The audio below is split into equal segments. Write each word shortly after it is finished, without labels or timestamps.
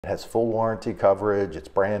It has full warranty coverage, it's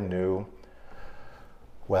brand new.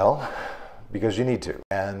 Well, because you need to.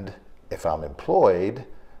 And if I'm employed,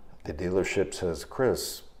 the dealership says,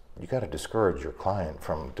 Chris, you got to discourage your client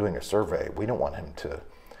from doing a survey. We don't want him to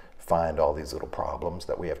find all these little problems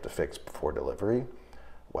that we have to fix before delivery.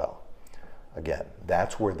 Well, again,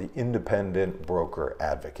 that's where the independent broker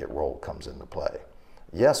advocate role comes into play.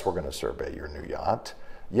 Yes, we're going to survey your new yacht.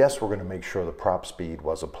 Yes, we're going to make sure the prop speed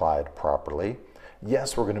was applied properly.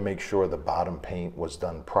 Yes, we're going to make sure the bottom paint was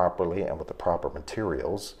done properly and with the proper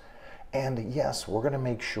materials. And yes, we're going to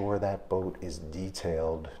make sure that boat is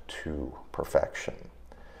detailed to perfection.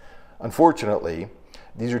 Unfortunately,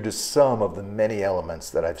 these are just some of the many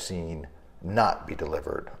elements that I've seen not be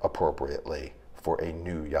delivered appropriately for a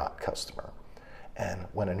new yacht customer. And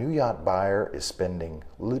when a new yacht buyer is spending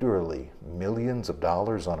literally millions of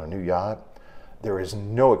dollars on a new yacht, there is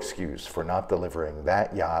no excuse for not delivering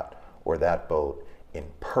that yacht or that boat in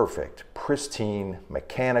perfect, pristine,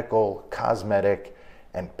 mechanical, cosmetic,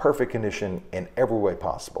 and perfect condition in every way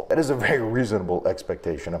possible. That is a very reasonable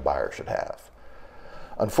expectation a buyer should have.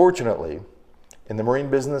 Unfortunately, in the marine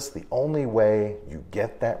business, the only way you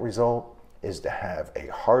get that result is to have a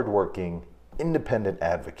hardworking, independent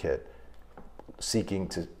advocate seeking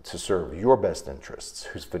to serve your best interests,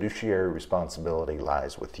 whose fiduciary responsibility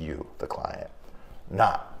lies with you, the client,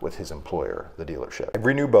 not with his employer, the dealership.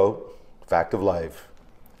 Every new boat, fact of life,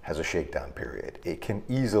 has a shakedown period. It can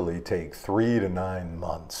easily take 3 to 9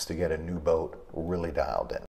 months to get a new boat really dialed in.